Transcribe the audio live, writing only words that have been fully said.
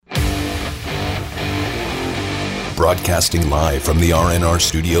Broadcasting live from the RNR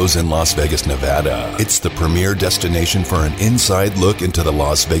studios in Las Vegas, Nevada. It's the premier destination for an inside look into the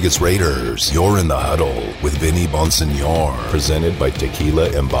Las Vegas Raiders. You're in the Huddle with Vinny Bonsignor, presented by Tequila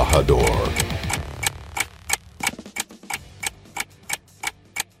Embajador.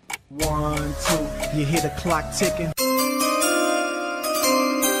 1, 2, you hear the clock ticking.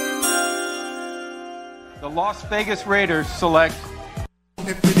 The Las Vegas Raiders select.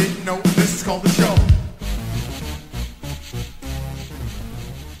 If you didn't know, this is called the show.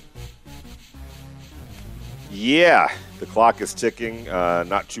 Yeah, the clock is ticking.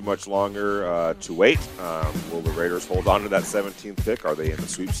 Not too much longer to wait. Will the Raiders hold on to that 17th pick? Are they in the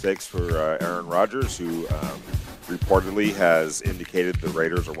sweepstakes for Aaron Rodgers, who reportedly has indicated the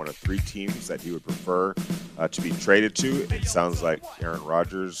Raiders are one of 3 teams that he would prefer to be traded to? It sounds like Aaron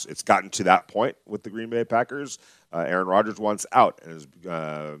Rodgers, it's gotten to that point with the Green Bay Packers. Aaron Rodgers wants out and is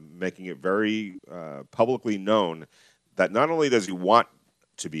making it very publicly known that not only does he want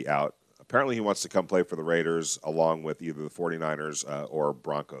to be out, apparently he wants to come play for the Raiders along with either the 49ers or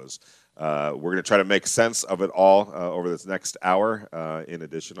Broncos. We're going to try to make sense of it all over this next hour. In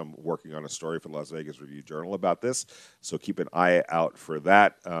addition, I'm working on a story for the Las Vegas Review-Journal about this, so keep an eye out for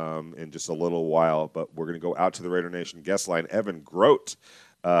that in just a little while. But we're going to go out to the Raider Nation guest line. Evan Grote,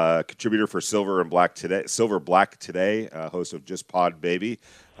 contributor for Silver Black Today, host of Just Pod Baby.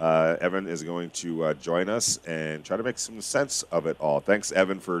 Evan is going to join us and try to make some sense of it all. Thanks,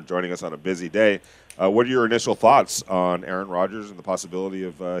 Evan, for joining us on a busy day. What are your initial thoughts on Aaron Rodgers and the possibility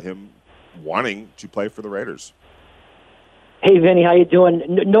of him wanting to play for the Raiders? Hey, Vinny, how you doing?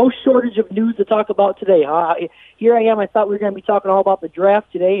 No shortage of news to talk about today. Here I am. I thought we were going to be talking all about the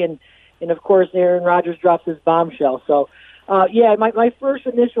draft today, and of course, Aaron Rodgers drops his bombshell. So, my first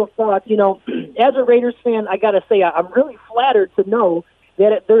initial thoughts, as a Raiders fan, I got to say I'm really flattered to know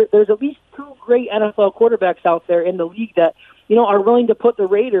that there's at least 2 great NFL quarterbacks out there in the league that, are willing to put the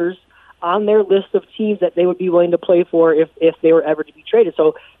Raiders on their list of teams that they would be willing to play for if they were ever to be traded.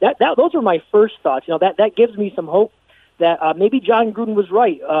 So those are my first thoughts. That gives me some hope that maybe John Gruden was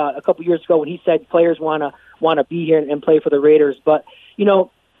right a couple years ago when he said players want to be here and play for the Raiders. But,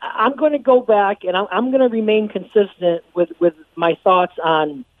 I'm going to go back and I'm going to remain consistent with my thoughts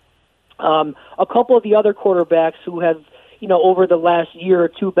on a couple of the other quarterbacks who have, over the last year or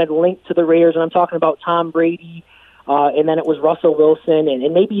two been linked to the Raiders. And I'm talking about Tom Brady, and then it was Russell Wilson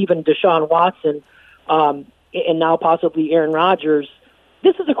and maybe even Deshaun Watson, and now possibly Aaron Rodgers.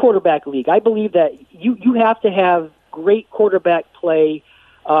 This is a quarterback league. I believe that you have to have great quarterback play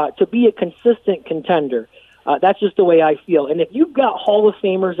to be a consistent contender. That's just the way I feel. And if you've got Hall of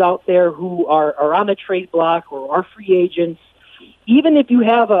Famers out there who are on the trade block or are free agents, even if you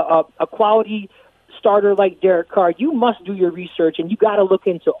have a quality starter like Derek Carr, you must do your research and you got to look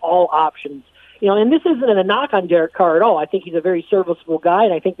into all options. And this isn't a knock on Derek Carr at all. I think he's a very serviceable guy,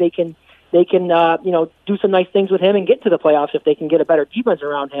 and I think they can do some nice things with him and get to the playoffs if they can get a better defense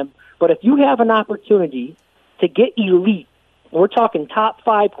around him. But if you have an opportunity to get elite, and we're talking top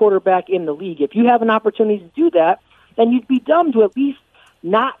 5 quarterback in the league, if you have an opportunity to do that, then you'd be dumb to at least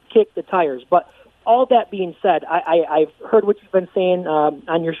not kick the tires. But all that being said, I've heard what you've been saying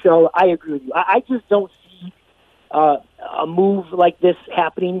on your show. I agree with you. I just don't see a move like this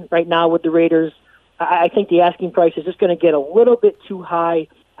happening right now with the Raiders. I think the asking price is just going to get a little bit too high.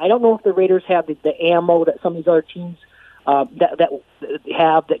 I don't know if the Raiders have the ammo that some of these other teams that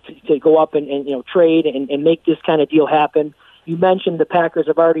have to go up and trade and make this kind of deal happen. You mentioned the Packers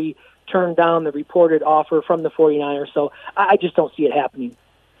have already turned down the reported offer from the 49ers, so I just don't see it happening.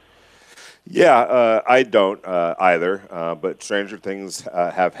 Yeah, I don't either, but stranger things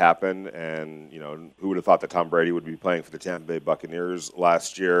have happened, and who would have thought that Tom Brady would be playing for the Tampa Bay Buccaneers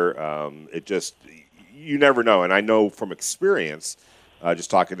last year? You never know, and I know from experience,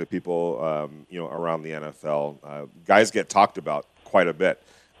 just talking to people, around the NFL, guys get talked about quite a bit.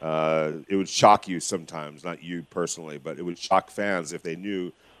 It would shock you sometimes, not you personally, but it would shock fans if they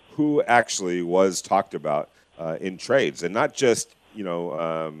knew who actually was talked about in trades, and not just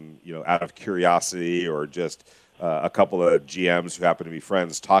out of curiosity or just a couple of GMs who happen to be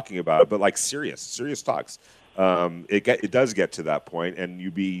friends talking about it, but like serious talks. It does get to that point, and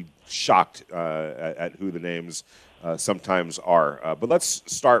you'd be shocked at who the names sometimes are. But let's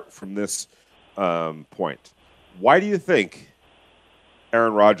start from this point. Why do you think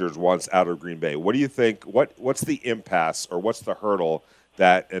Aaron Rodgers wants out of Green Bay? What do you think? What's the impasse or what's the hurdle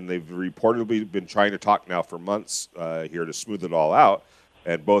and they've reportedly been trying to talk now for months here to smooth it all out,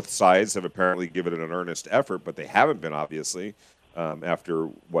 and both sides have apparently given it an earnest effort, but they haven't been, obviously, after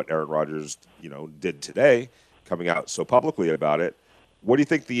what Aaron Rodgers did today, coming out so publicly about it. What do you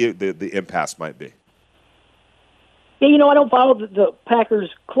think the impasse might be? Yeah, I don't follow the Packers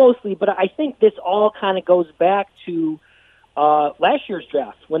closely, but I think this all kind of goes back to last year's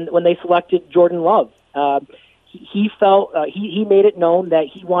draft when they selected Jordan Love. He felt he made it known that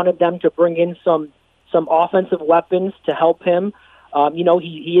he wanted them to bring in some offensive weapons to help him.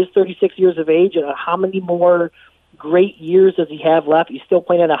 He is 36 years of age, and how many more great years does he have left? He's still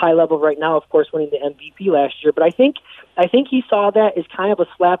playing at a high level right now, of course, winning the MVP last year. But I think he saw that as kind of a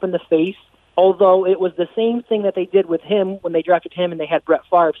slap in the face, although it was the same thing that they did with him when they drafted him and they had Brett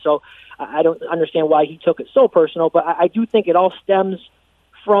Favre. So I don't understand why he took it so personal, but I do think it all stems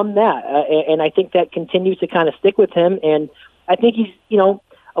from that. And I think that continues to kind of stick with him. And I think he's,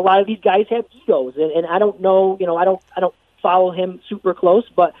 a lot of these guys have egos, and I don't know, I don't follow him super close,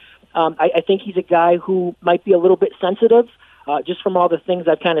 but I think he's a guy who might be a little bit sensitive, just from all the things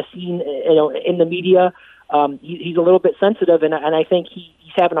I've kind of seen, in the media. He's a little bit sensitive, and I think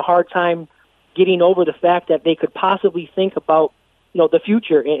he's having a hard time getting over the fact that they could possibly think about, the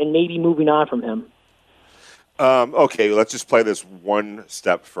future and maybe moving on from him. Okay, let's just play this one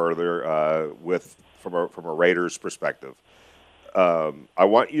step further from a Raiders perspective. I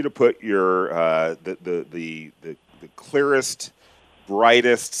want you to put your the clearest,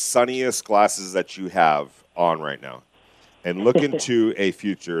 brightest, sunniest glasses that you have on right now, and look into a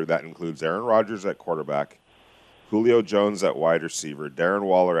future that includes Aaron Rodgers at quarterback, Julio Jones at wide receiver, Darren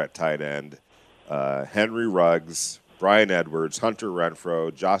Waller at tight end, Henry Ruggs, Bryan Edwards, Hunter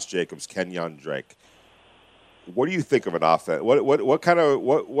Renfrow, Josh Jacobs, Kenyon Drake. What do you think of an offense? What kind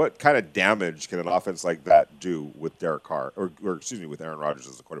of damage can an offense like that do with Derek Carr, or with Aaron Rodgers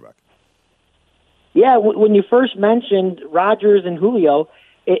as a quarterback? Yeah, when you first mentioned Rodgers and Julio,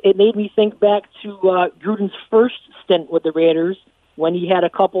 it made me think back to Gruden's first stint with the Raiders when he had a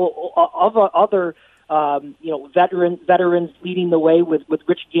couple of other veterans leading the way with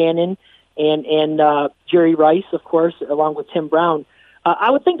Rich Gannon and Jerry Rice, of course, along with Tim Brown.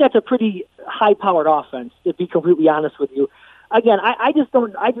 I would think that's a pretty high-powered offense, to be completely honest with you. Again, I just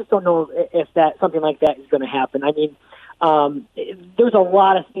don't know if something like that is going to happen. I mean, there's a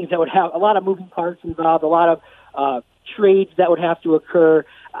lot of things that would have a lot of moving parts involved, a lot of trades that would have to occur.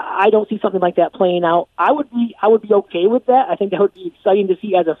 I don't see something like that playing out. I would be okay with that. I think that would be exciting to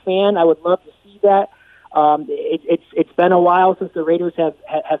see as a fan. I would love to see that. It's been a while since the Raiders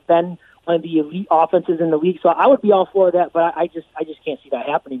have been one of the elite offenses in the league, so I would be all for that. But I just can't see that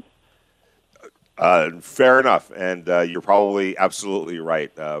happening. Fair enough, and you're probably absolutely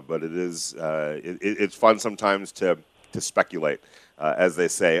right. But it is it's fun sometimes to speculate, as they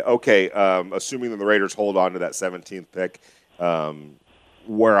say. Okay, assuming that the Raiders hold on to that 17th pick,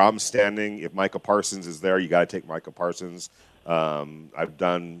 where I'm standing, if Micah Parsons is there, you got to take Micah Parsons. I've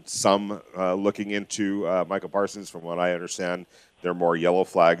done some looking into Micah Parsons. From what I understand, there are more yellow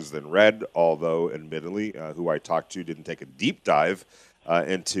flags than red, although admittedly, who I talked to didn't take a deep dive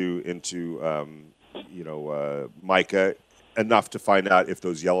into Micah enough to find out if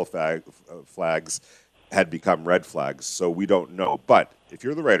those yellow flags had become red flags. So we don't know. But if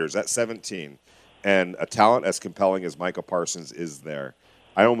you're the Raiders at 17 and a talent as compelling as Micah Parsons is there,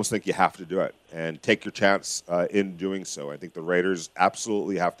 I almost think you have to do it and take your chance in doing so. I think the Raiders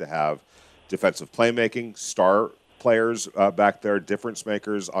absolutely have to have defensive playmaking, star players back there, difference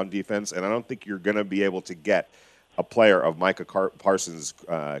makers on defense, and I don't think you're going to be able to get a player of Micah Parsons'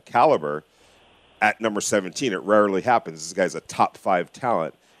 caliber at number 17. It rarely happens. This guy's a top 5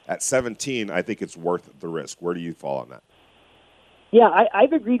 talent. At 17, I think it's worth the risk. Where do you fall on that? Yeah,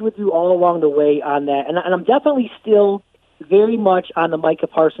 I've agreed with you all along the way on that, and I'm definitely still very much on the Micah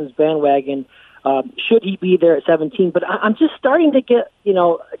Parsons bandwagon, should he be there at 17. But I'm just starting to get,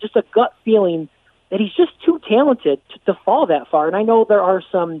 just a gut feeling that he's just too talented to fall that far. And I know there are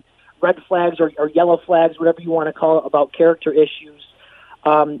some red flags or yellow flags, whatever you want to call it, about character issues.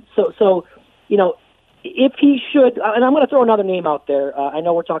 So if he should, and I'm going to throw another name out there. I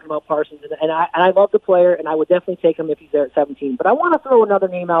know we're talking about Parsons, and I love the player, and I would definitely take him if he's there at 17. But I want to throw another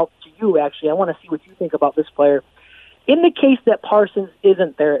name out to you, actually. I want to see what you think about this player. In the case that Parsons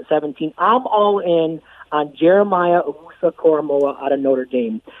isn't there at 17, I'm all in on Jeremiah Owusu-Koramoah out of Notre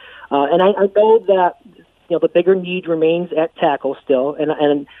Dame. And I know that the bigger need remains at tackle still,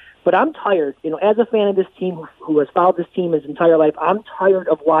 but I'm tired. As a fan of this team who has followed this team his entire life, I'm tired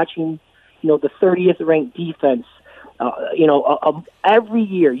of watching the 30th ranked defense. Every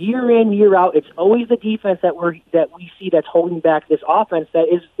year in, year out, it's always the defense that we see that's holding back this offense that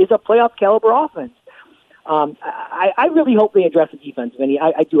is a playoff caliber offense. I really hope they address the defense, Vinny.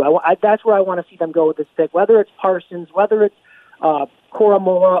 I do. That's where I want to see them go with this pick, whether it's Parsons, whether it's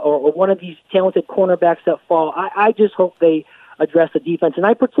Koramoah or one of these talented cornerbacks that fall. I just hope they address the defense. And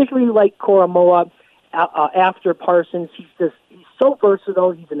I particularly like Koramoah after Parsons. He's so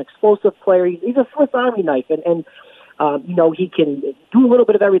versatile. He's an explosive player. He's a Swiss Army knife, and he can do a little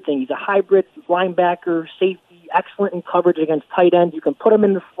bit of everything. He's a hybrid linebacker, safety, excellent in coverage against tight ends. You can put him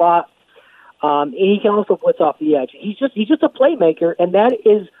in the slot, and he can also blitz off the edge. He's just a playmaker, and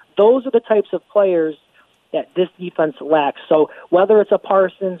those are the types of players that this defense lacks. So whether it's a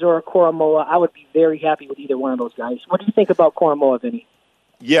Parsons or a Koromoa, I would be very happy with either one of those guys. What do you think about Koromoa, Vinny?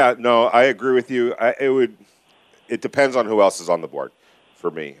 Yeah, no, I agree with you. It depends on who else is on the board for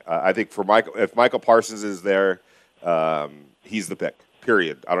me. I think if Michael Parsons is there, he's the pick,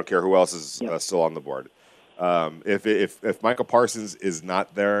 period. I don't care who else is still on the board. If Michael Parsons is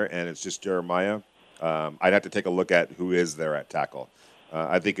not there and it's just Jeremiah, I'd have to take a look at who is there at tackle.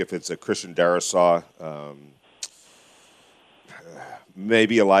 I think if it's a Christian Darrisaw,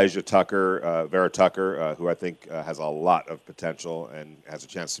 maybe Elijah Tucker, Vera Tucker, who I think has a lot of potential and has a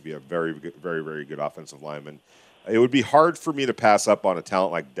chance to be a very, very, very good offensive lineman. It would be hard for me to pass up on a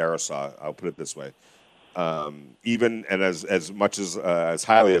talent like Darrisaw. I'll put it this way. Even and as much as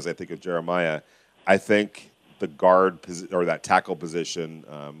highly as I think of Jeremiah, I think the guard or that tackle position,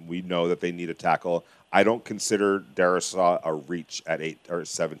 we know that they need a tackle. I don't consider Darrisaw a reach at 8 or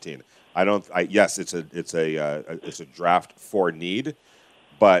 17. Yes, it's a draft for need,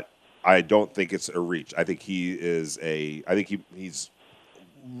 but I don't think it's a reach. I think he's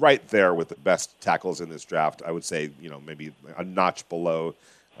right there with the best tackles in this draft. I would say maybe a notch below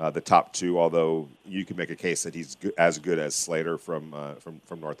the top two, although you can make a case that he's as good as Slater from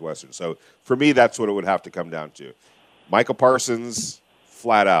Northwestern. So for me, that's what it would have to come down to. Michael Parsons,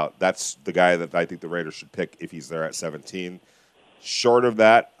 flat out, that's the guy that I think the Raiders should pick if he's there at 17. Short of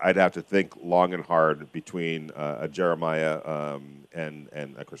that, I'd have to think long and hard between a Jeremiah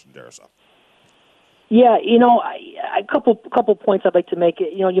and a Christian Darrisaw. Yeah, a couple points I'd like to make.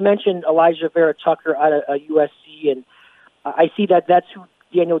 You mentioned Elijah Vera Tucker out of USC, and I see that's who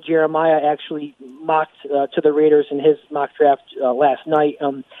Daniel Jeremiah actually mocked to the Raiders in his mock draft last night.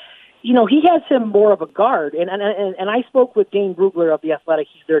 He has him more of a guard, and I spoke with Dane Brugler of The Athletic.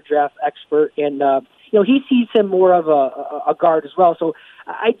 He's their draft expert, and he sees him more of a guard as well. So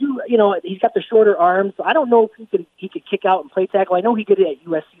I do, he's got the shorter arms. So I don't know if he could kick out and play tackle. I know he did it at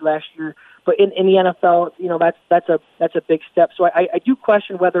USC last year, but in the NFL, that's a big step. So I do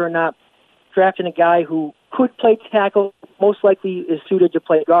question whether or not drafting a guy who could play tackle most likely is suited to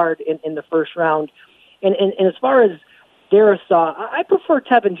play guard in the first round. And as far as Darrisaw, I prefer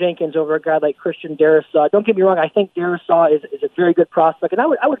Tevin Jenkins over a guy like Christian Darrisaw. Don't get me wrong; I think Darrisaw is a very good prospect, and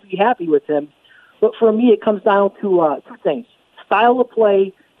I would be happy with him. But for me, it comes down to two things: style of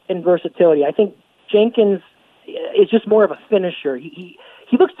play and versatility. I think Jenkins is just more of a finisher. He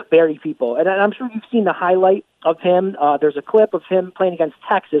looks to bury people, and I'm sure you've seen the highlight of him. There's a clip of him playing against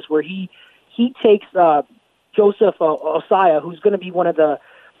Texas where he takes Joseph Osaya, who's going to be one of the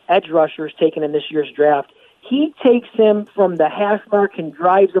edge rushers taken in this year's draft. He takes him from the hash mark and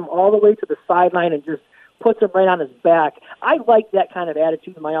drives him all the way to the sideline and just puts him right on his back. I like that kind of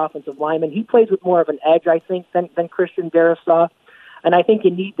attitude in my offensive lineman. He plays with more of an edge, I think, than Christian Darrisaw, and I think you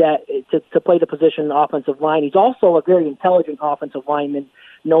need that to play the position in the offensive line. He's also a very intelligent offensive lineman,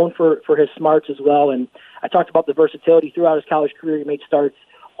 known for his smarts as well, and I talked about the versatility throughout his college career. He made starts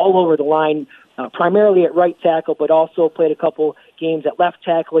all over the line, primarily at right tackle, but also played a couple games at left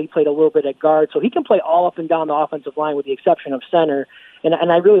tackle. He played a little bit at guard, so he can play all up and down the offensive line with the exception of center,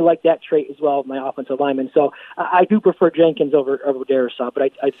 and I really like that trait as well of my offensive lineman. So I do prefer Jenkins over Darrisaw,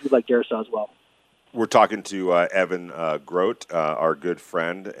 but I do like Darrisaw as well. We're talking to Evan Grote, our good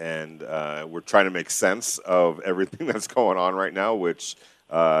friend, and we're trying to make sense of everything that's going on right now, which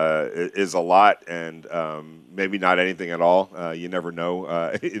is a lot, and maybe not anything at all. You never know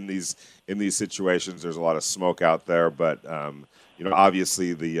in these situations. There's a lot of smoke out there, but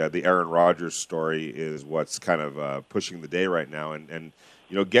obviously the Aaron Rodgers story is what's kind of pushing the day right now. And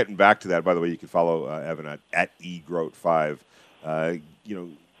getting back to that. By the way, you can follow Evan at eGroat5.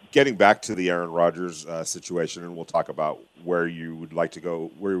 Getting back to the Aaron Rodgers situation, and we'll talk about where you would like to go,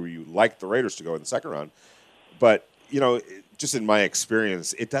 where you like the Raiders to go in the second round. But just in my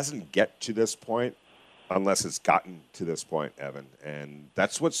experience, it doesn't get to this point unless it's gotten to this point, Evan. And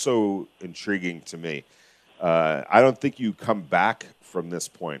that's what's so intriguing to me. I don't think you come back from this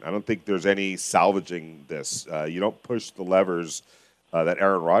point. I don't think there's any salvaging this. You don't push the levers that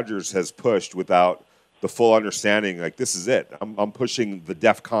Aaron Rodgers has pushed without the full understanding, like, this is it. I'm pushing the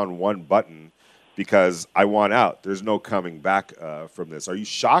DEFCON 1 button because I want out. There's no coming back from this. Are you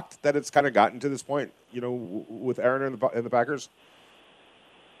shocked that it's kind of gotten to this point, with Aaron and the Packers?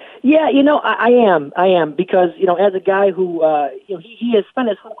 Yeah, I am because, as a guy who, he has spent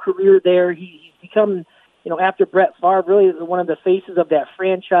his whole career there. He's become, after Brett Favre, really one of the faces of that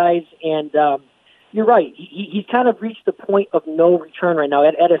franchise. And you're right. He's kind of reached the point of no return right now.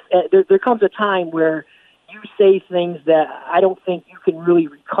 There comes a time where you say things that I don't think you can really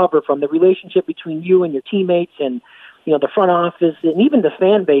recover from. The relationship between you and your teammates and, the front office and even the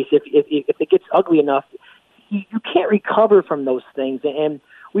fan base, if it gets ugly enough, you can't recover from those things. And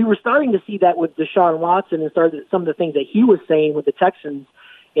we were starting to see that with Deshaun Watson and started some of the things that he was saying with the Texans.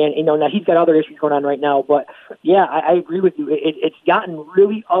 And, now he's got other issues going on right now. But, yeah, I agree with you. It's gotten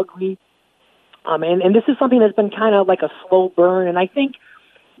really ugly. And this is something that's been kind of like a slow burn. And I think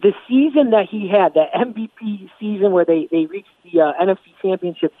the season that he had, that MVP season where they reached the NFC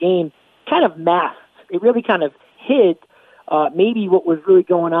Championship game, kind of masked. It really kind of hid maybe what was really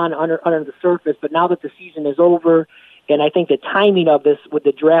going on under the surface. But now that the season is over, and I think the timing of this with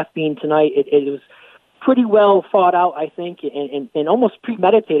the draft being tonight, it was pretty well thought out, I think, and almost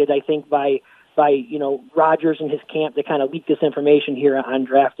premeditated, I think, by Rodgers and his camp to kind of leak this information here on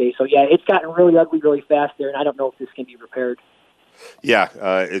draft day. So, yeah, it's gotten really ugly really fast there, and I don't know if this can be repaired. Yeah,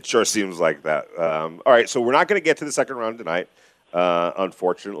 it sure seems like that. All right, so we're not going to get to the second round tonight,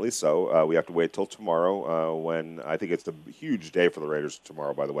 unfortunately. So we have to wait till tomorrow when I think it's a huge day for the Raiders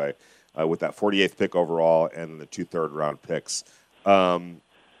tomorrow, by the way, with that 48th pick overall and the 2 third-round picks.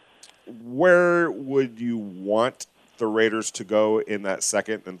 Where would you want the Raiders to go in that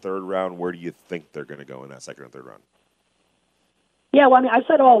second and third round? Where do you think they're going to go in that second and third round? Yeah, well, I mean, I've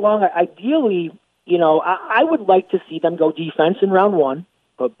said all along, ideally, I would like to see them go defense in round 1,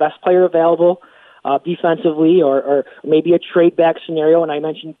 but best player available defensively, or maybe a trade back scenario. And I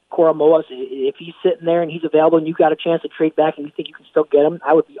mentioned Koromoa. If he's sitting there and he's available and you've got a chance to trade back and you think you can still get him,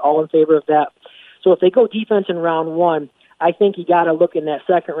 I would be all in favor of that. So if they go defense in round 1, I think you got to look in that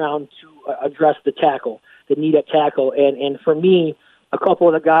second round to address the need at tackle. And for me, a couple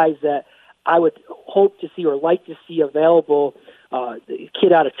of the guys that I would hope to see or like to see available, the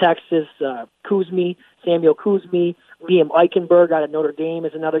kid out of Texas, Samuel Kuzmi, Liam Eichenberg out of Notre Dame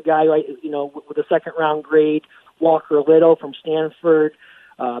is another guy, right? With a second round grade. Walker Little from Stanford,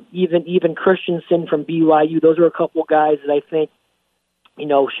 even Christensen from BYU. Those are a couple guys that I think,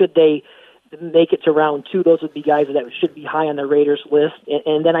 should they make it to round 2, those would be guys that should be high on the Raiders list.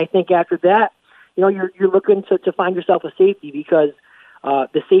 And then I think after that, you're looking to find yourself a safety because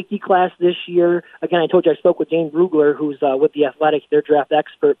the safety class this year, again, I told you I spoke with Dane Brugler, who's with The Athletic, their draft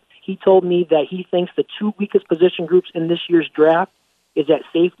expert. He told me that he thinks the 2 weakest position groups in this year's draft is at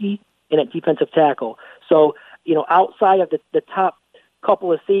safety and at defensive tackle. So, outside of the top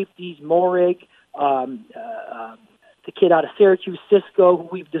couple of safeties, Morig, the kid out of Syracuse, Cisco, who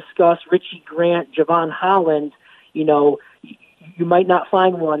we've discussed, Richie Grant, Javon Holland, you might not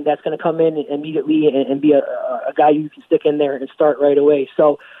find one that's going to come in immediately and be a guy you can stick in there and start right away.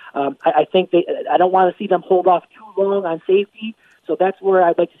 So I think I don't want to see them hold off too long on safety. So that's where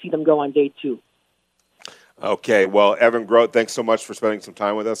I'd like to see them go on day 2. Okay, well, Evan Grote, thanks so much for spending some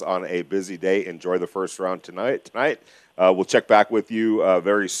time with us on a busy day. Enjoy the first round tonight. We'll check back with you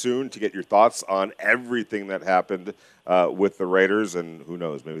very soon to get your thoughts on everything that happened with the Raiders. And who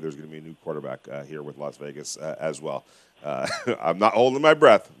knows, maybe there's going to be a new quarterback here with Las Vegas as well. I'm not holding my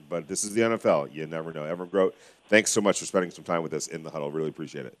breath, but this is the NFL. You never know. Evan Grote, thanks so much for spending some time with us in the huddle. Really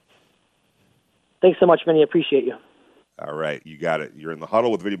appreciate it. Thanks so much, Vinny. Appreciate you. All right, you got it. You're in the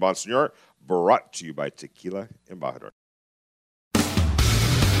huddle with Vinny Bonsignor, brought to you by Tequila Embajador.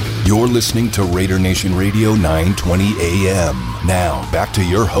 You're listening to Raider Nation Radio 920 AM. Now, back to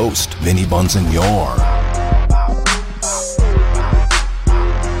your host, Vinny Bonsignor.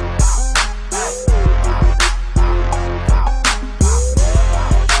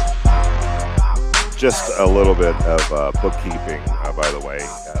 Just a little bit of bookkeeping, by the way.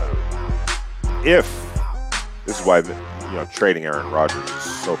 If this is why trading Aaron Rodgers is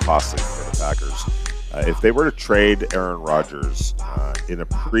so costly for the Packers. If they were to trade Aaron Rodgers in a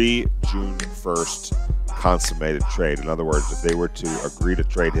pre-June 1st consummated trade, in other words, if they were to agree to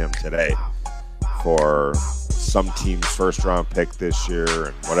trade him today for some team's first-round pick this year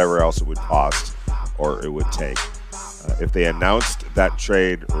and whatever else it would cost or it would take, if they announced that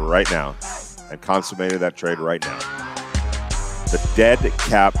trade right now and consummated that trade right now, the dead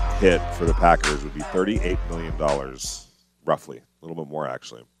cap hit for the Packers would be $38 million, roughly, a little bit more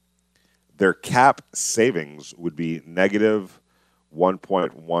actually. Their cap savings would be negative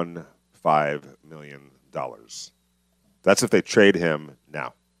 $1.15 million. That's if they trade him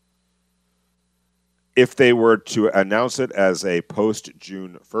now. If they were to announce it as a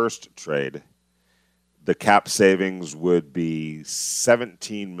post-June 1st trade, the cap savings would be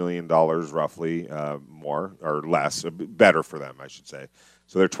 $17 million, roughly, more or less. Better for them, I should say.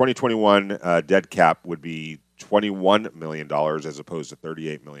 So their 2021 dead cap would be $21 million as opposed to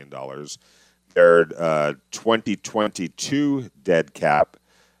 $38 million. Their 2022 dead cap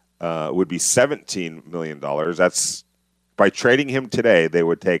would be $17 million. That's by trading him today, they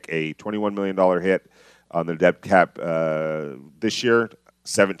would take a $21 million hit on the dead cap this year,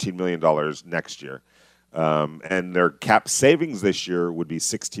 $17 million next year. And their cap savings this year would be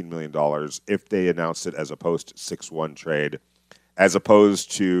 $16 million if they announced it as a post 6-1 trade, as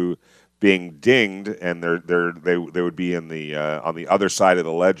opposed to being dinged, and they would be in the on the other side of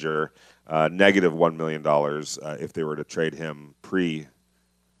the ledger, negative $1 million if they were to trade him pre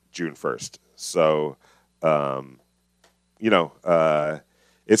June 1st. So,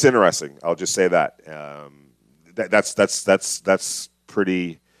 it's interesting. I'll just say that that's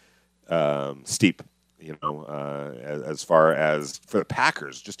pretty steep. As far as for the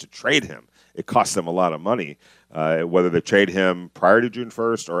Packers, just to trade him, it costs them a lot of money, whether they trade him prior to June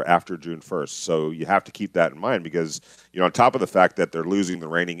 1st or after June 1st. So you have to keep that in mind because, on top of the fact that they're losing the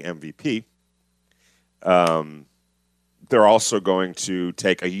reigning MVP, they're also going to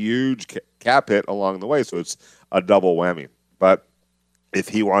take a huge cap hit along the way. So it's a double whammy. But if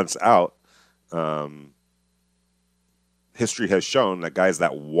he wants out, history has shown that guys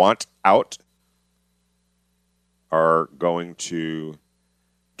that want out are going to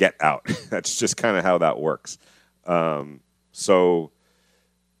get out. That's just kind of how that works. So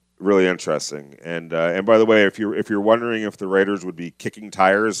really interesting. And by the way, if you're wondering if the Raiders would be kicking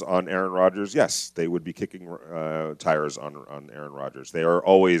tires on Aaron Rodgers, yes, they would be kicking tires on Aaron Rodgers. They are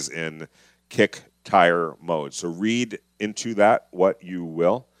always in kick tire mode. So read into that what you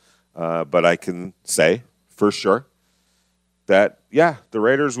will. But I can say for sure that, yeah, the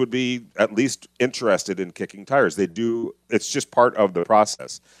Raiders would be at least interested in kicking tires. They do. It's just part of the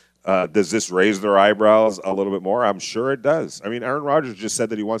process. Does this raise their eyebrows a little bit more? I'm sure it does. I mean, Aaron Rodgers just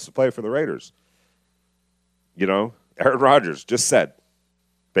said that he wants to play for the Raiders. Aaron Rodgers just said,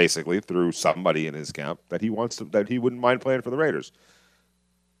 basically through somebody in his camp, that he wouldn't mind playing for the Raiders.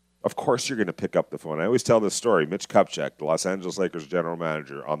 Of course you're going to pick up the phone. I always tell this story. Mitch Kupchak, the Los Angeles Lakers general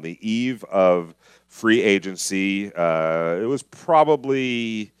manager, on the eve of free agency, it was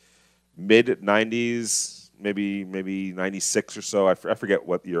probably mid-90s, maybe 96 or so. I forget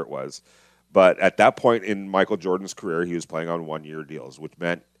what year it was. But at that point in Michael Jordan's career, he was playing on one-year deals, which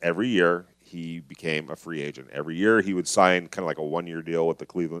meant every year he became a free agent. Every year he would sign kind of like a one-year deal with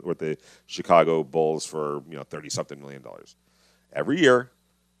the Chicago Bulls for $30-something million. Every year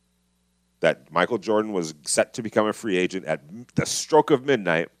that Michael Jordan was set to become a free agent, at the stroke of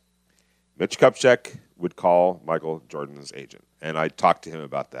midnight, Mitch Kupchak would call Michael Jordan's agent. And I talked to him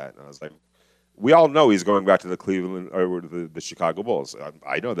about that. And I was like, we all know he's going back to the Cleveland or the Chicago Bulls.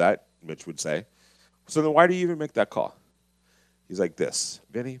 I know that, Mitch would say. So then why do you even make that call? He's like this,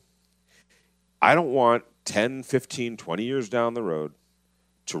 Vinny, I don't want 10, 15, 20 years down the road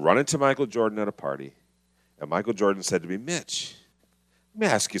to run into Michael Jordan at a party. And Michael Jordan said to me, Mitch, let me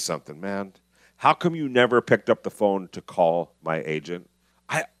ask you something, man. How come you never picked up the phone to call my agent?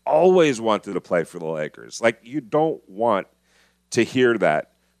 I always wanted to play for the Lakers. Like, you don't want to hear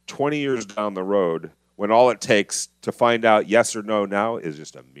that 20 years down the road when all it takes to find out yes or no now is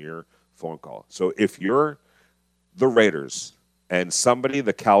just a mere phone call. So if you're the Raiders and somebody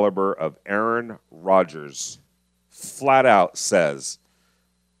the caliber of Aaron Rodgers flat out says,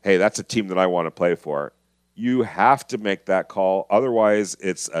 hey, that's a team that I want to play for, you have to make that call. Otherwise,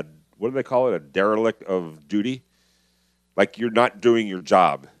 it's what do they call it? A derelict of duty. Like, you're not doing your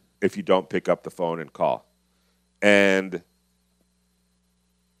job if you don't pick up the phone and call. And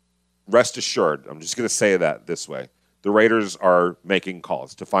rest assured, I'm just going to say that this way, the Raiders are making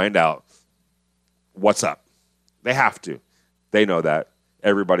calls to find out what's up. They have to. They know that.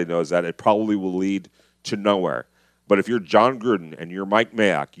 Everybody knows that. It probably will lead to nowhere. But if you're John Gruden and you're Mike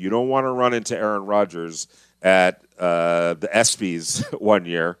Mayock, you don't want to run into Aaron Rodgers at the ESPYs one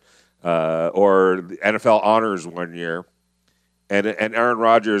year or the NFL Honors one year, and Aaron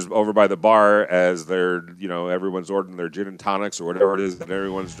Rodgers over by the bar as they're, everyone's ordering their gin and tonics or whatever it is that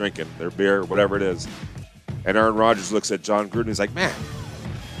everyone's drinking, their beer, whatever it is. And Aaron Rodgers looks at John Gruden and he's like, man,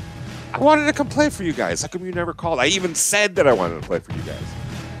 I wanted to come play for you guys. How come you never called? I even said that I wanted to play for you guys.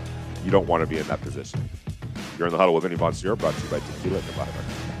 You don't want to be in that position. You're in the Huddle with Vinny Bonsignore, brought to you by Tequila and Nevada.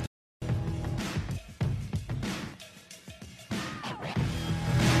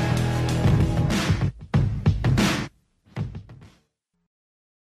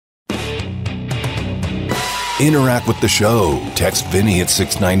 Interact with the show. Text Vinny at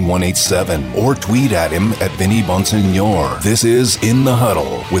 69187 or tweet at him at Vinny Bonsignor. This is In the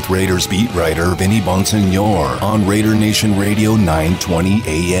Huddle with Raiders beat writer Vinny Bonsignor on Raider Nation Radio 920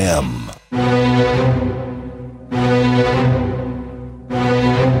 AM.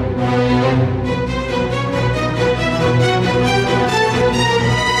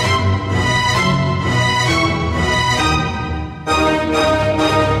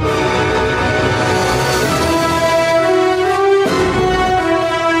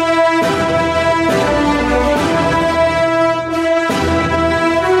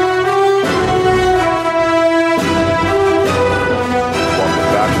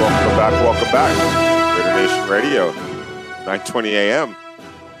 Radio, 9:20 a.m.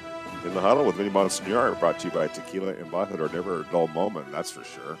 In the Huddle with Vinny Bonsignor, brought to you by Tequila Embajador. Never a dull moment, that's for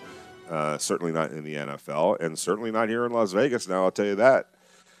sure. Certainly not in the NFL, and certainly not here in Las Vegas. Now, I'll tell you that.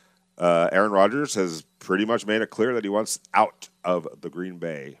 Aaron Rodgers has pretty much made it clear that he wants out of the Green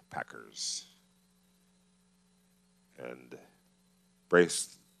Bay Packers. And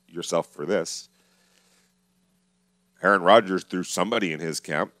brace yourself for this. Aaron Rodgers, through somebody in his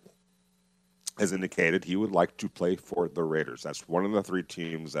camp, has indicated he would like to play for the Raiders. That's one of the three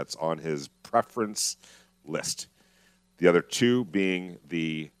teams that's on his preference list. The other two being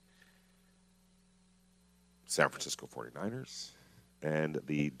the San Francisco 49ers and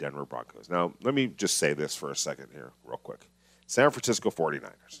the Denver Broncos. Now, let me just say this for a second here, real quick. San Francisco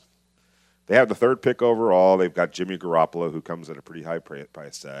 49ers. They have the third pick overall. They've got Jimmy Garoppolo, who comes at a pretty high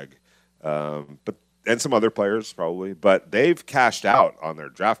price tag. And some other players probably, but they've cashed out on their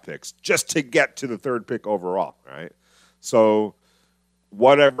draft picks just to get to the third pick overall, right? So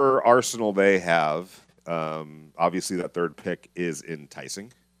whatever arsenal they have, obviously that third pick is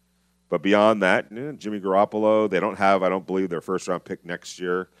enticing. But beyond that, Jimmy Garoppolo, they don't have, I don't believe, their first-round pick next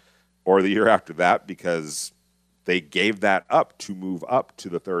year or the year after that because they gave that up to move up to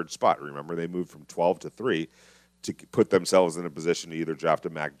the third spot. Remember, they moved from 12 to 3 to put themselves in a position to either draft a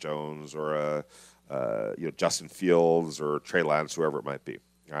Mac Jones or a Justin Fields or Trey Lance, whoever it might be,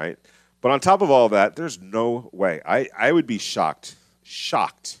 all right? But on top of all that, there's no way. I would be shocked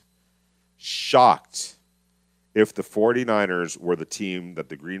if the 49ers were the team that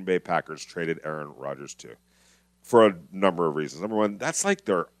the Green Bay Packers traded Aaron Rodgers to for a number of reasons. Number one, that's like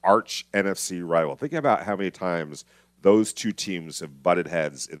their arch NFC rival. Think about how many times those two teams have butted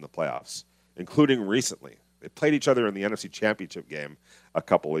heads in the playoffs, including recently. They played each other in the NFC Championship game a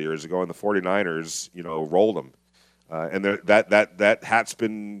couple of years ago, and the 49ers, rolled them. And that hat's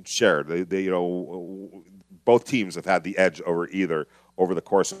been shared. They both teams have had the edge over either over the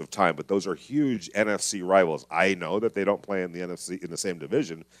course of time, but those are huge NFC rivals. I know that they don't play in the NFC in the same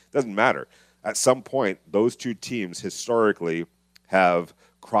division. It doesn't matter. At some point, those two teams historically have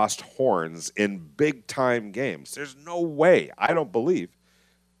crossed horns in big-time games. There's no way, I don't believe,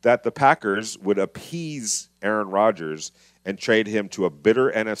 that the Packers would appease Aaron Rodgers and trade him to a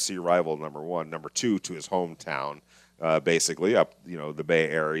bitter NFC rival, number one. Number two, to his hometown, basically, up the Bay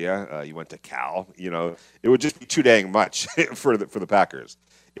Area. You went to Cal. It would just be too dang much for the Packers.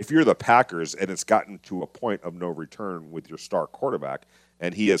 If you're the Packers and it's gotten to a point of no return with your star quarterback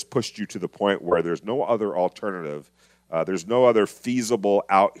and he has pushed you to the point where there's no other alternative, there's no other feasible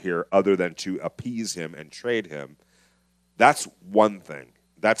out here other than to appease him and trade him, that's one thing.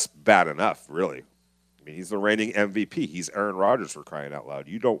 That's bad enough, really. I mean, he's the reigning MVP. He's Aaron Rodgers, for crying out loud.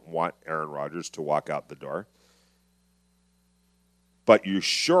 You don't want Aaron Rodgers to walk out the door. But you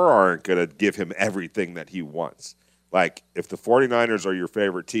sure aren't going to give him everything that he wants. Like, if the 49ers are your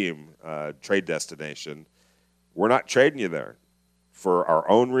favorite team, trade destination, we're not trading you there for our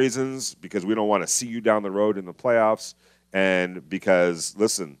own reasons, because we don't want to see you down the road in the playoffs, and because,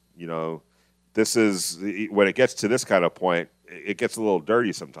 listen, this is, when it gets to this kind of point, it gets a little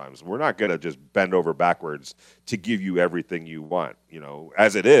dirty sometimes. We're not going to just bend over backwards to give you everything you want.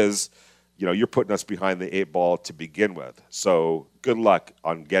 As it is, you're putting us behind the 8 ball to begin with. So good luck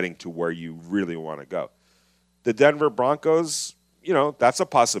on getting to where you really want to go. The Denver Broncos, that's a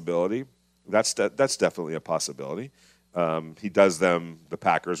possibility. That's definitely a possibility. He does them, the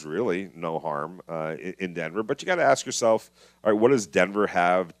Packers, really no harm in Denver. But you got to ask yourself, all right, what does Denver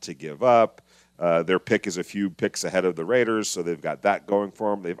have to give up? Their pick is a few picks ahead of the Raiders, so they've got that going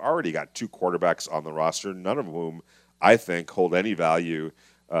for them. They've already got 2 quarterbacks on the roster, none of whom I think hold any value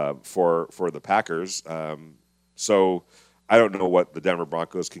for the Packers. So I don't know what the Denver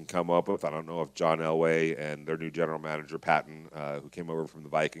Broncos can come up with. I don't know if John Elway and their new general manager, Patton, who came over from the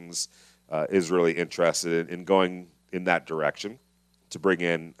Vikings, is really interested in going in that direction to bring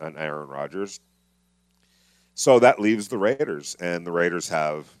in an Aaron Rodgers. So that leaves the Raiders, and the Raiders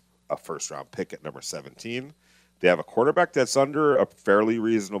have a first-round pick at number 17. They have a quarterback that's under a fairly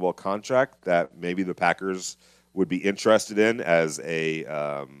reasonable contract that maybe the Packers would be interested in as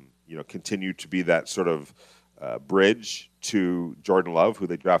a continue to be that sort of bridge to Jordan Love, who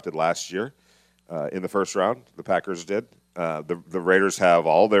they drafted last year in the first round. The Packers did. The Raiders have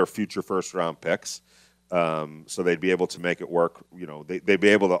all their future first round picks, so they'd be able to make it work. They'd be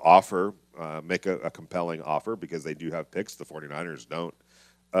able to offer, make a compelling offer because they do have picks. The 49ers don't.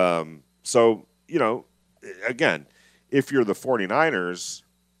 Again, if you're the 49ers,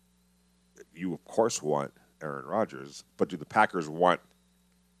 you of course want Aaron Rodgers, but do the Packers want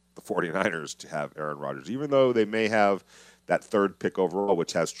the 49ers to have Aaron Rodgers? Even though they may have that third pick overall,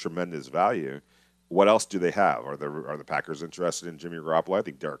 which has tremendous value, what else do they have? Are the Packers interested in Jimmy Garoppolo? I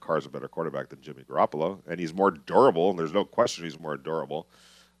think Derek Carr is a better quarterback than Jimmy Garoppolo, and he's more durable, and there's no question he's more durable.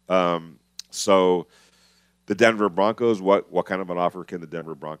 So the Denver Broncos, what kind of an offer can the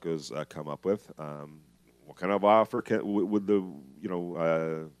Denver Broncos come up with? What kind of offer would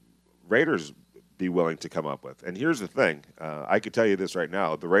the Raiders be willing to come up with? And here's the thing. I could tell you this right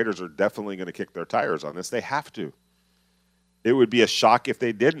now. The Raiders are definitely going to kick their tires on this. They have to. It would be a shock if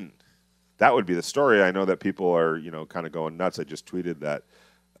they didn't. That would be the story. I know that people are, kind of going nuts. I just tweeted that,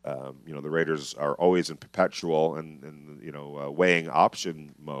 the Raiders are always in perpetual and weighing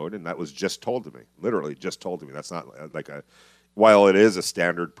option mode, and that was just told to me, literally just told to me. That's not while it is a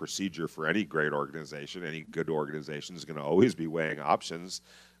standard procedure for any great organization, any good organization is going to always be weighing options.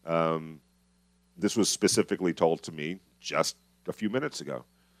 This was specifically told to me just a few minutes ago.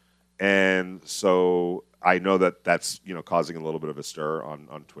 And so I know that that's, causing a little bit of a stir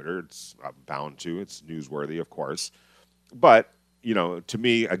on Twitter. It's bound to. It's newsworthy, of course. But, to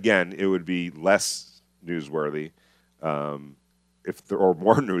me, again, it would be less newsworthy or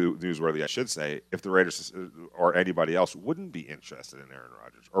more newsworthy, I should say, if the Raiders or anybody else wouldn't be interested in Aaron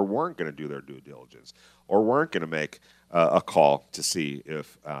Rodgers or weren't going to do their due diligence or weren't going to make a call to see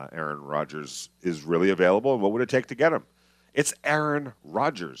if Aaron Rodgers is really available and what would it take to get him. It's Aaron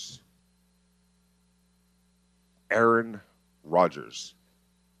Rodgers. Aaron Rodgers.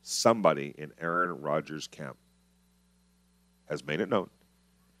 Somebody in Aaron Rodgers' camp has made it known.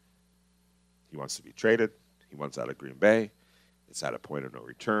 He wants to be traded. He wants out of Green Bay. It's at a point of no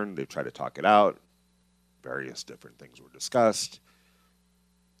return. They've tried to talk it out. Various different things were discussed.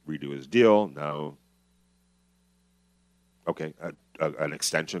 Redo his deal? No. Okay. An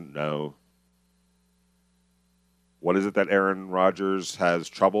extension? No. What is it that Aaron Rodgers has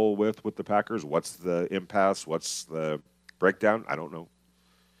trouble with the Packers? What's the impasse? What's the breakdown? I don't know.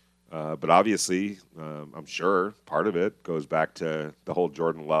 But obviously, I'm sure part of it goes back to the whole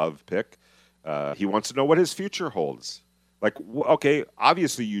Jordan Love pick. He wants to know what his future holds. Okay,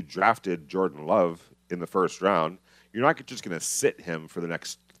 obviously you drafted Jordan Love in the first round. You're not just going to sit him for the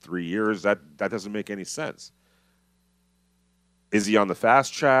next 3 years. That doesn't make any sense. Is he on the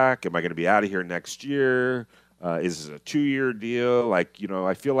fast track? Am I going to be out of here next year? Is this a 2-year deal?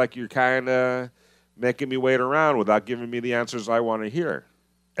 I feel like you're kind of making me wait around without giving me the answers I want to hear.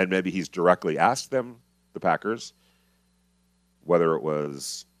 And maybe he's directly asked them, the Packers, whether it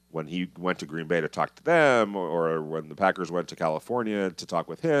was when he went to Green Bay to talk to them or when the Packers went to California to talk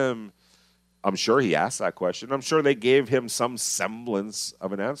with him. I'm sure he asked that question. I'm sure they gave him some semblance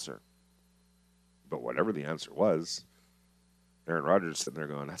of an answer. But whatever the answer was, Aaron Rodgers sitting there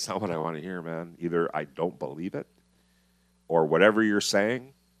going, that's not what I want to hear, man. Either I don't believe it or whatever you're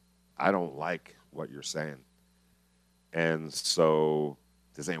saying, I don't like what you're saying. And so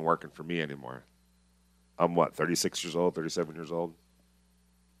this ain't working for me anymore. I'm 36 years old, 37 years old.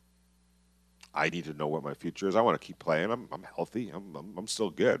 I need to know what my future is. I want to keep playing. I'm healthy. I'm still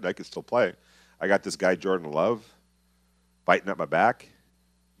good. I can still play. I got this guy, Jordan Love, biting at my back.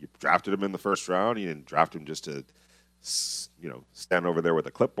 You drafted him in the first round. You didn't draft him just to stand over there with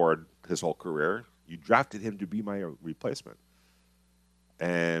a clipboard his whole career. You drafted him to be my replacement.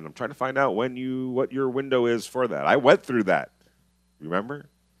 And I'm trying to find out what your window is for that. I went through that. Remember?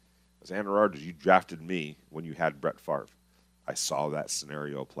 As Aaron Rodgers, you drafted me when you had Brett Favre. I saw that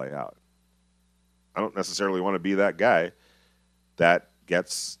scenario play out. I don't necessarily want to be that guy that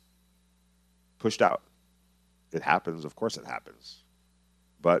gets pushed out. It happens. Of course it happens.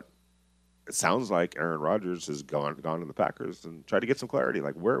 But it sounds like Aaron Rodgers has gone to the Packers and tried to get some clarity.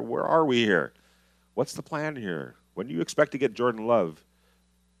 Where are we here? What's the plan here? When do you expect to get Jordan Love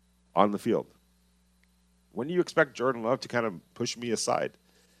on the field? When do you expect Jordan Love to kind of push me aside?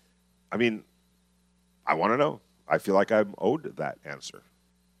 I mean, I want to know. I feel like I'm owed that answer.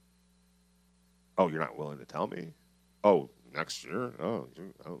 Oh, you're not willing to tell me? Oh, next year? Oh.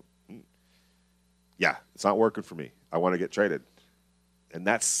 Yeah, it's not working for me. I want to get traded. And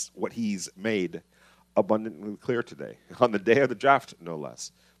that's what he's made abundantly clear today, on the day of the draft, no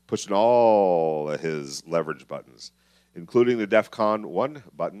less, pushing all of his leverage buttons, including the DEFCON 1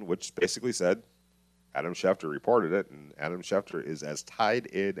 button, which basically said, Adam Schefter reported it, and Adam Schefter is as tied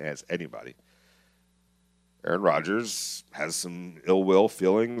in as anybody. Aaron Rodgers has some ill will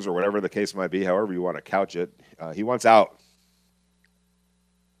feelings, or whatever the case might be, however you want to couch it. He wants out.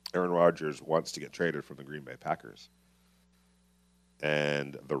 Aaron Rodgers wants to get traded from the Green Bay Packers.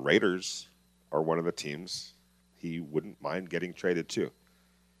 And the Raiders are one of the teams he wouldn't mind getting traded to.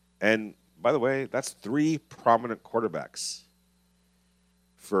 And by the way, that's 3 prominent quarterbacks.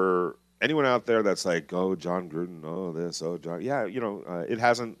 For anyone out there that's like, oh, John Gruden, oh, this, oh, John. Yeah, it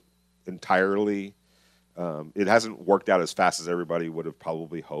hasn't entirely, it hasn't worked out as fast as everybody would have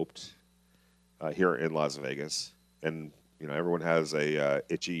probably hoped here in Las Vegas. And, everyone has a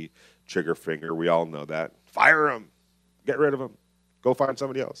itchy trigger finger. We all know that. Fire him. Get rid of him. Go find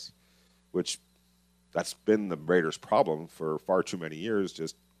somebody else. Which, that's been the Raiders' problem for far too many years.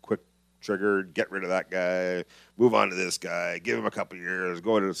 Just quick trigger, get rid of that guy, move on to this guy, give him a couple of years,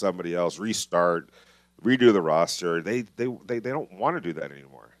 go into somebody else, restart, redo the roster. They don't want to do that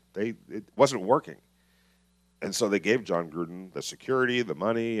anymore. It wasn't working. And so they gave John Gruden the security, the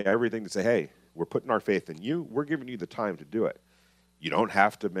money, everything to say, hey, we're putting our faith in you. We're giving you the time to do it. You don't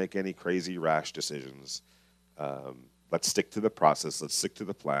have to make any crazy, rash decisions. Let's stick to the process. Let's stick to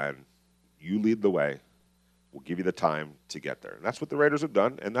the plan. You lead the way. We'll give you the time to get there. And that's what the Raiders have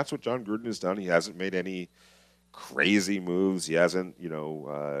done, and that's what John Gruden has done. He hasn't made any crazy moves. He hasn't,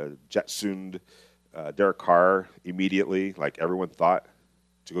 jettisoned Derek Carr immediately like everyone thought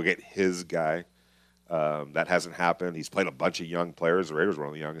to go get his guy. That hasn't happened. He's played a bunch of young players. The Raiders were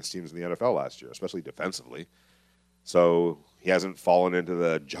one of the youngest teams in the NFL last year, especially defensively. So he hasn't fallen into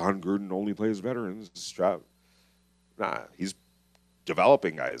the John Gruden only plays veterans trap. Nah, he's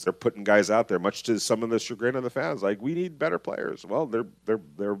developing guys. They're putting guys out there, much to some of the chagrin of the fans. Like, we need better players. Well,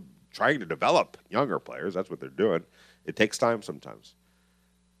 they're trying to develop younger players. That's what they're doing. It takes time sometimes.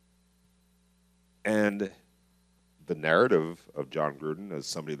 And the narrative of John Gruden as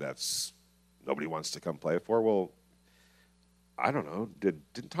somebody that's nobody wants to come play for. Well, I don't know.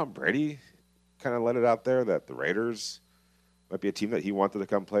 Didn't Tom Brady kind of let it out there that the Raiders might be a team that he wanted to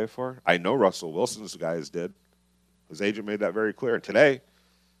come play for? I know Russell Wilson's guys did. His agent made that very clear. And today,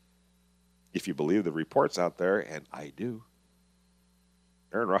 if you believe the reports out there, and I do,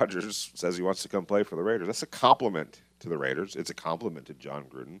 Aaron Rodgers says he wants to come play for the Raiders. That's a compliment to the Raiders. It's a compliment to John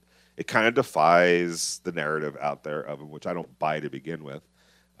Gruden. It kind of defies the narrative out there of him, which I don't buy to begin with.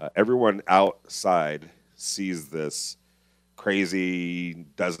 Everyone outside sees this crazy,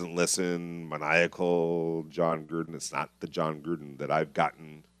 doesn't listen, maniacal John Gruden. It's not the John Gruden that I've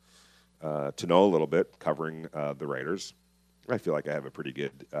gotten to know a little bit covering the Raiders. I feel like I have a pretty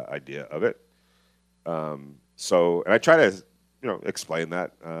good idea of it. And I try to, explain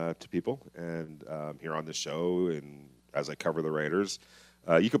that to people. And here on the show, and as I cover the Raiders,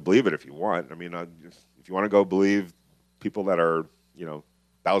 you could believe it if you want. I mean, if you want to go believe people that are,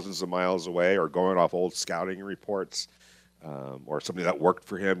 thousands of miles away or going off old scouting reports, or somebody that worked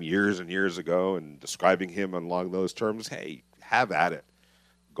for him years and years ago and describing him along those terms, hey, have at it.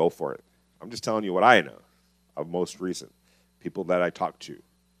 Go for it. I'm just telling you what I know of most recent people that I talked to.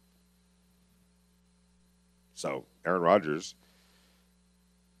 So Aaron Rodgers,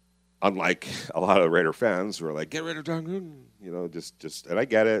 unlike a lot of Raider fans who are like, get rid of John Gruden, just, and I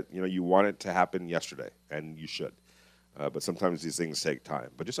get it. You want it to happen yesterday, and you should. But sometimes these things take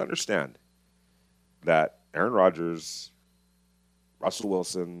time. But just understand that Aaron Rodgers, Russell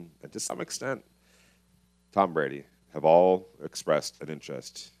Wilson, and to some extent, Tom Brady have all expressed an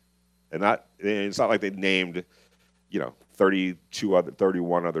interest. And it's not like they named,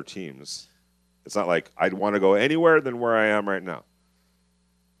 31 other teams. It's not like I'd want to go anywhere than where I am right now.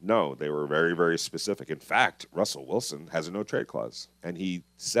 No, they were very, very specific. In fact, Russell Wilson has a no-trade clause. And he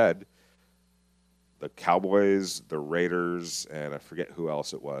said the Cowboys, the Raiders, and I forget who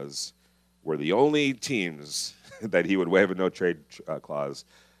else it was, were the only teams that he would waive a no-trade clause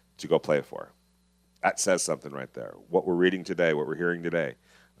to go play for. That says something right there. What we're reading today, what we're hearing today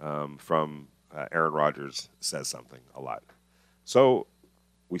from Aaron Rodgers says something a lot. So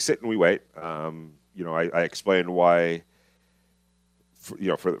we sit and we wait. I explained why,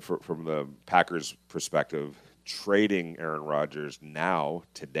 from the Packers' perspective, trading Aaron Rodgers now,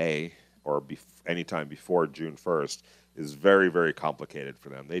 today, or anytime before June 1st is very, very complicated for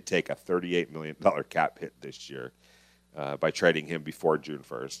them. They take a $38 million cap hit this year by trading him before June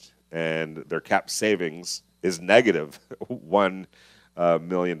 1st. And their cap savings is negative $1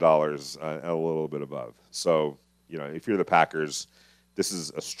 million, a little bit above. So, if you're the Packers, this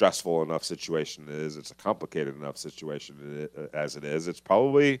is a stressful enough situation it is. It's a complicated enough situation as it is. It's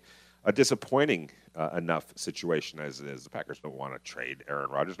probably a disappointing enough situation as it is. The Packers don't want to trade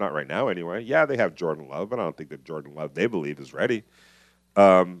Aaron Rodgers, not right now anyway. Yeah, they have Jordan Love, but I don't think that Jordan Love, they believe, is ready.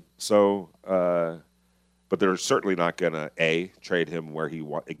 But they're certainly not going to, trade him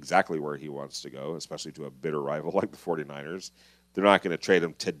exactly where he wants to go, especially to a bitter rival like the 49ers. They're not going to trade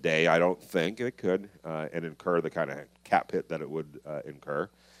him today, I don't think. It could, and incur the kind of cap hit that it would incur.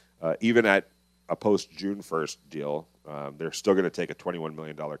 Even at a post-June 1st deal, they're still going to take a $21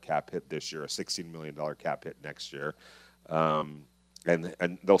 million cap hit this year, a $16 million cap hit next year. And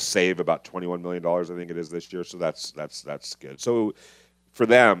they'll save about $21 million, I think it is, this year. So that's good. So for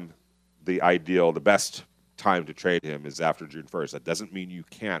them, the best time to trade him is after June 1st. That doesn't mean you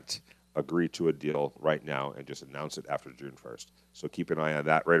can't agree to a deal right now and just announce it after June 1st. So keep an eye on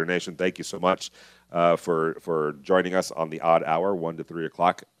that. Raider Nation, thank you so much for joining us on the Odd Hour, 1 to 3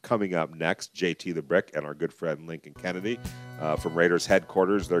 o'clock. Coming up next, JT the Brick and our good friend Lincoln Kennedy from Raiders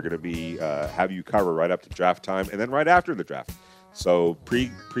headquarters. They're going to be have you covered right up to draft time and then right after the draft. So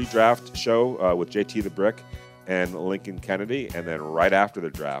pre-draft show with JT the Brick and Lincoln Kennedy, and then right after the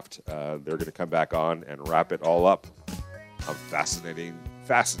draft, they're going to come back on and wrap it all up. I'm fascinated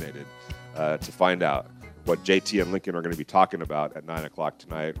to find out what JT and Lincoln are going to be talking about at 9 o'clock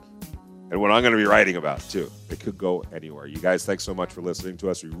tonight, and what I'm going to be writing about, too. It could go anywhere. You guys, thanks so much for listening to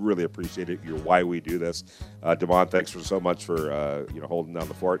us. We really appreciate it. You're why we do this. Damon, thanks so much for holding down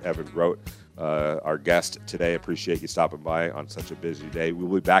the fort. Evan Grote, our guest today. Appreciate you stopping by on such a busy day. We'll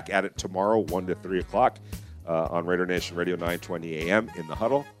be back at it tomorrow, 1 to 3 o'clock on Raider Nation Radio, 920 a.m. in the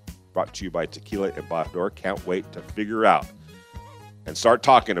Huddle. Brought to you by Tequila and Botador. Can't wait to figure out and start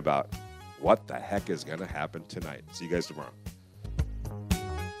talking about what the heck is going to happen tonight. See you guys tomorrow.